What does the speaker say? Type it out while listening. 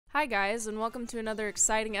Hi guys, and welcome to another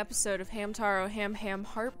exciting episode of Hamtaro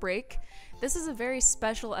Heartbreak. This is a very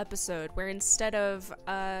special episode where instead of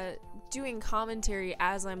doing commentary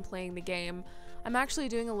as I'm playing the game, I'm actually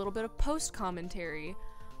doing a little bit of post-commentary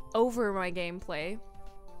over my gameplay.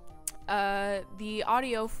 The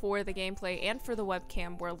audio for the gameplay and for the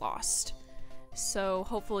webcam were lost, so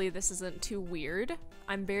hopefully this isn't too weird.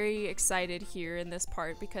 I'm very excited here in this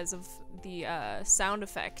part because of the sound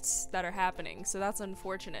effects that are happening, so that's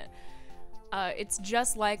unfortunate. It's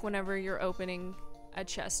just like whenever you're opening a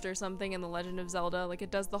chest or something in The Legend of Zelda, like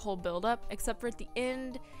it does the whole build-up, except for at the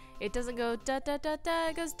end, it doesn't go da-da-da-da,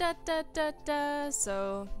 it goes da-da-da-da,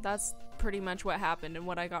 so that's pretty much what happened and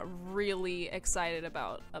what I got really excited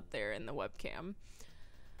about up there in the webcam.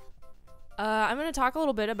 I'm gonna talk a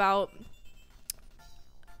little bit about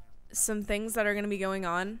some things that are going to be going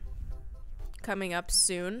on coming up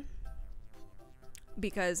soon,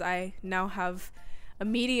 because I now have a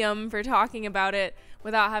medium for talking about it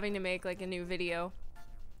without having to make like a new video.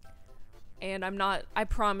 And I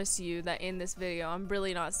promise you that in this video I'm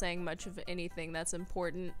really not saying much of anything that's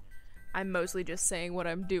important. I'm mostly just saying what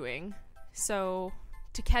I'm doing. So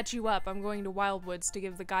to catch you up, I'm going to Wildwoods to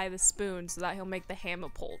give the guy the spoon so that he'll make the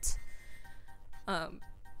hamapult.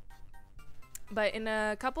 But in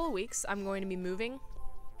a couple of weeks, I'm going to be moving,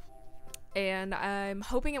 and I'm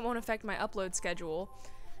hoping it won't affect my upload schedule,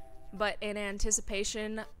 but in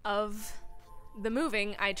anticipation of the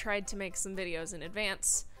moving, I tried to make some videos in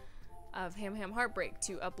advance of Heartbreak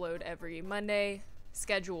to upload every Monday,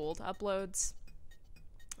 scheduled uploads.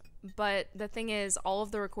 But the thing is, all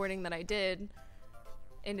of the recording that I did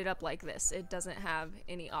ended up like this. It doesn't have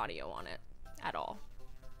any audio on it at all,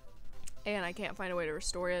 and I can't find a way to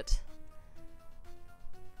restore it.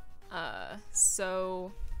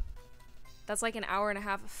 So that's like an hour and a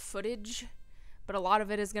half of footage, but a lot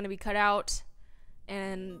of it is going to be cut out,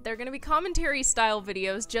 and they're going to be commentary style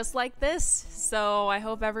videos just like this, so I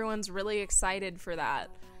hope everyone's really excited for that.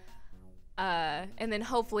 And then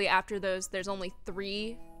hopefully after those, there's only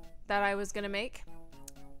 3 that I was going to make,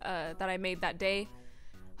 that I made that day.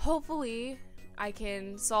 Hopefully I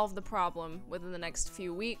can solve the problem within the next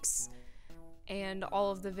few weeks, and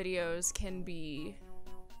all of the videos can be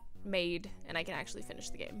made and I can actually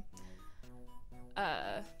finish the game.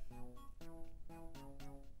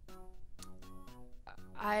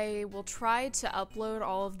 I will try to upload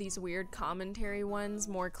all of these weird commentary ones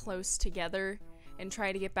more close together and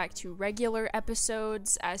try to get back to regular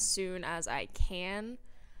episodes as soon as I can,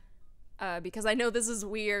 because I know this is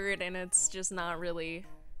weird and it's just not really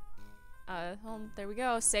oh, there we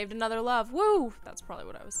go, saved another love, woo! That's probably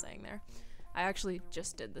what I was saying there. I actually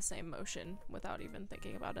just did the same motion without even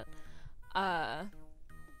thinking about it.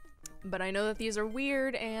 But I know that these are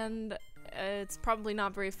weird, and it's probably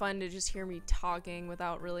not very fun to just hear me talking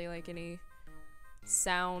without really like any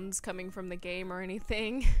sounds coming from the game or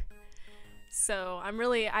anything. So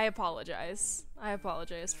I apologize. I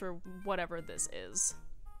apologize for whatever this is.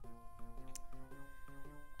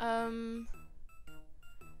 So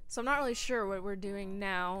I'm not really sure what we're doing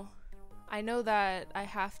now. I know that I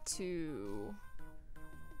have to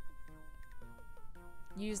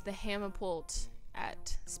use the hamapult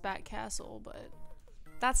at Spat Castle, but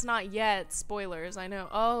that's not yet. Spoilers, I know.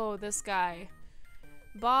 Oh, this guy.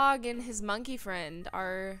 Bog and his monkey friend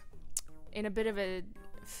are in a bit of a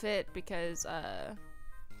fit because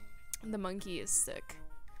the monkey is sick.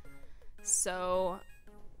 So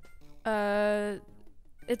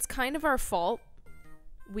it's kind of our fault.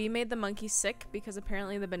 We made the monkey sick because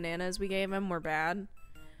apparently the bananas we gave him were bad.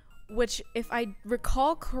 Which, if I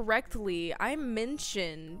recall correctly, I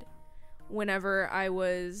mentioned whenever I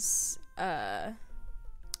was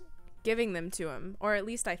giving them to him. Or at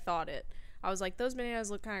least I thought it. I was like, those bananas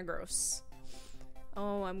look kind of gross.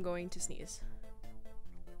 Oh, I'm going to sneeze.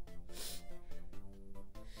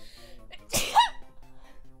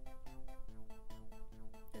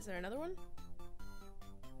 Is there another one?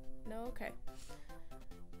 No? Okay.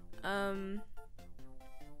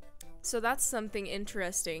 So that's something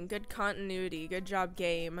interesting. Good continuity, good job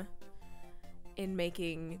game in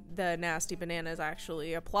making the nasty bananas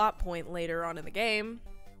actually a plot point later on in the game.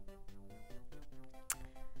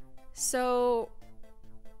 So,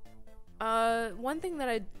 one thing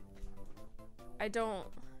that I don't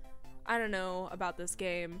know about this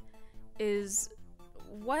game is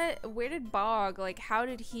where did Bog, like, how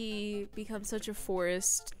did he become such a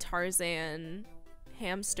forest Tarzan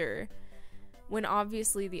hamster when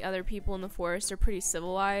obviously the other people in the forest are pretty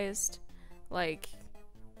civilized? Like,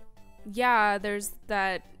 yeah, there's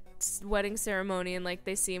that wedding ceremony, and like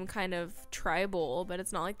they seem kind of tribal, but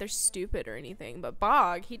it's not like they're stupid or anything. But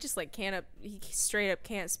Bog, he just like he straight up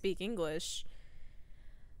can't speak English.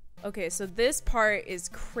 Okay, so this part is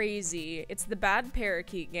crazy. It's the bad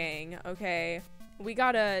parakeet gang, okay? We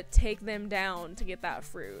gotta take them down to get that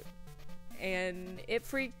fruit. And it's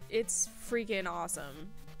freaking awesome.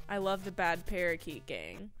 I love the bad parakeet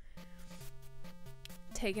gang.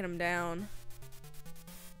 Taking them down.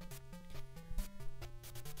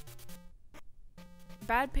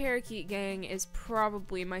 Bad parakeet gang is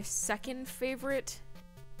probably my second favorite.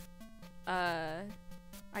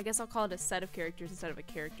 I guess I'll call it a set of characters instead of a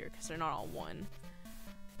character because they're not all one.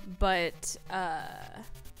 But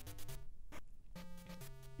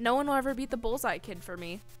no one will ever beat the Bullseye Kid for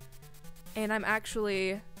me. And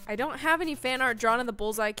I don't have any fan art drawn of the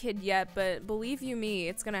Bullseye Kid yet, but believe you me,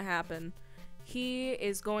 it's gonna happen. He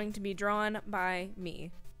is going to be drawn by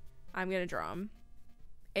me. I'm gonna draw him.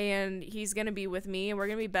 And he's gonna be with me, and we're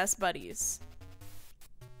gonna be best buddies.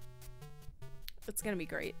 It's gonna be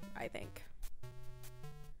great, I think.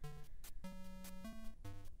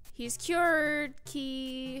 He's cured,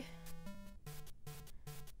 Key.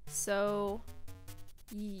 So,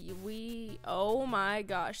 oh my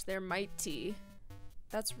gosh, they're mighty.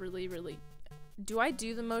 That's really, really, do I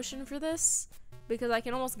do the motion for this? Because I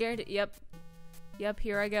can almost guarantee, yep,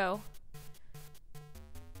 here I go.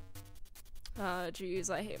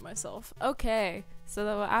 Jeez, I hate myself. Okay,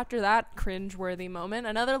 so after that cringe-worthy moment,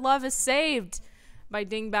 another love is saved by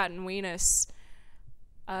Dingbat and Weenus.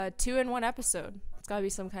 2 in 1 episode. It's gotta be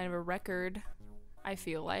some kind of a record, I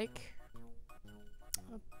feel like.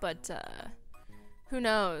 But, who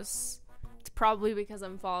knows? It's probably because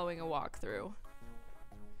I'm following a walkthrough.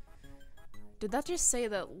 Did that just say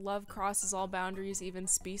that love crosses all boundaries, even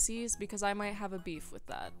species? Because I might have a beef with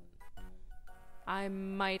that. I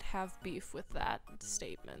might have beef with that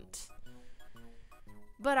statement.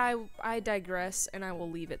 But I digress, and I will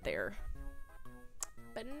leave it there.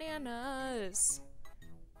 Bananas!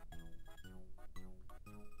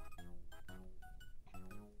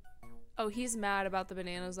 Oh, he's mad about the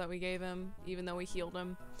bananas that we gave him, even though we healed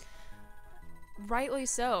him. Rightly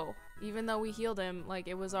so. Even though we healed him, like,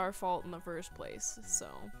 it was our fault in the first place, so.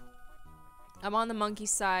 I'm on the monkey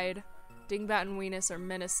side. Dingbat and Weenus are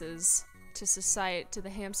menaces to the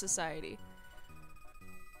ham society.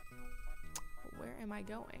 Where am I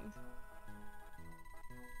going?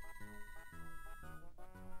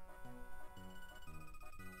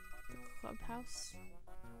 The clubhouse?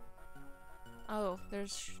 Oh,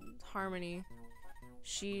 there's Harmony.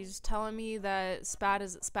 She's telling me that Spat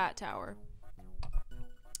is at Spat Tower.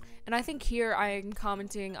 And I think here I am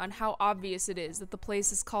commenting on how obvious it is that the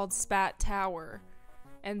place is called Spat Tower.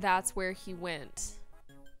 And that's where he went.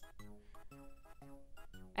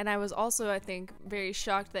 And I was also, I think, very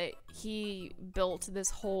shocked that he built this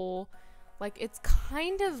whole, like, it's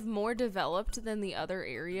kind of more developed than the other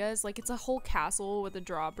areas. Like, it's a whole castle with a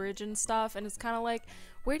drawbridge and stuff, and it's kind of like,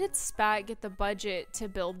 where did Spat get the budget to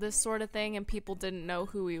build this sort of thing and people didn't know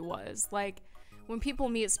who he was? Like, when people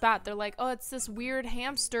meet Spat, they're like, oh, it's this weird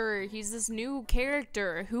hamster, he's this new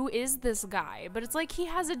character, who is this guy? But it's like, he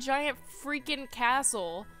has a giant freaking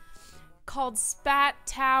castle called Spat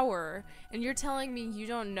Tower, and you're telling me you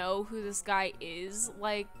don't know who this guy is?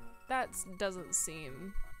 Like, that doesn't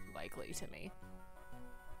seem likely to me.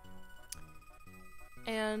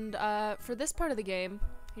 And for this part of the game,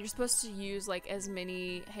 you're supposed to use like as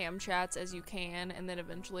many ham chats as you can, and then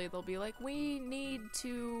eventually they'll be like, we need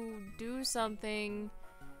to do something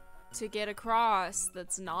to get across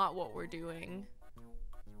that's not what we're doing.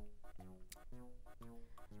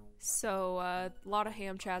 So, a lot of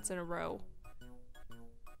ham chats in a row.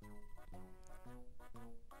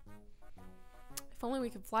 If only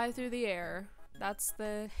we could fly through the air. That's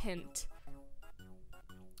the hint.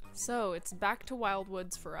 So, it's back to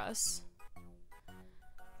Wildwoods for us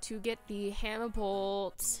to get the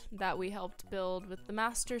Hamabolt that we helped build with the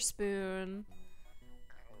Master Spoon.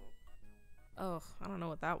 Oh, I don't know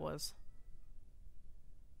what that was.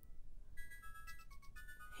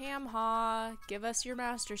 Ham-ha, give us your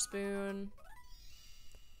Master Spoon.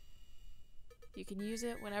 You can use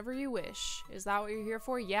it whenever you wish. Is that what you're here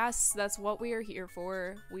for? Yes, that's what we are here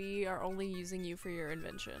for. We are only using you for your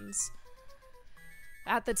inventions.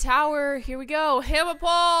 At the tower, here we go.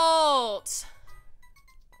 Hamabolt!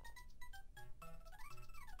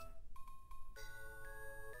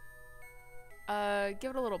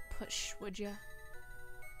 Give it a little push, would ya?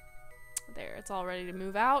 There, it's all ready to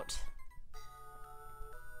move out.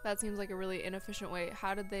 That seems like a really inefficient way.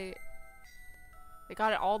 How did they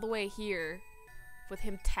got it all the way here with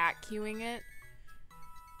him tack queuing it.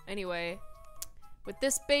 Anyway, With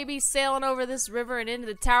this baby sailing over this river and into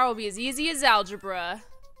the tower will be as easy as algebra.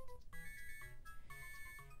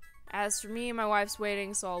 As for me, my wife's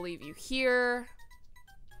waiting, so I'll leave you here.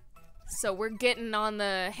 So we're getting on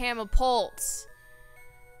the Hammer Pulse.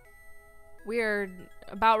 We're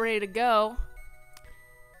about ready to go.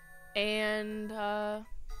 And I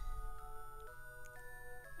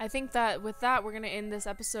think that with that, we're going to end this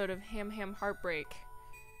episode of Heartbreak.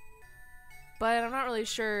 But I'm not really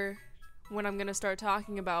sure when I'm going to start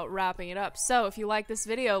talking about wrapping it up. So if you like this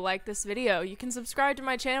video. You can subscribe to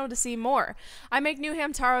my channel to see more. I make new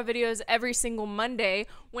Hamtaro videos every single Monday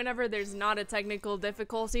whenever there's not a technical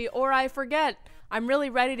difficulty or I forget. I'm really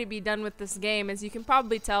ready to be done with this game, as you can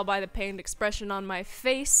probably tell by the pained expression on my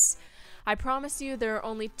face. I promise you there are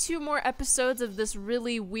only 2 more episodes of this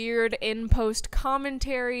really weird in-post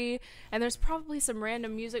commentary, and there's probably some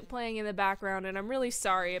random music playing in the background, and I'm really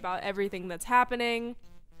sorry about everything that's happening.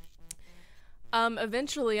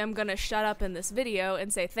 Eventually I'm gonna shut up in this video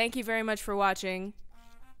and say thank you very much for watching,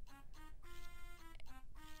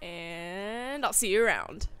 and I'll see you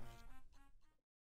around.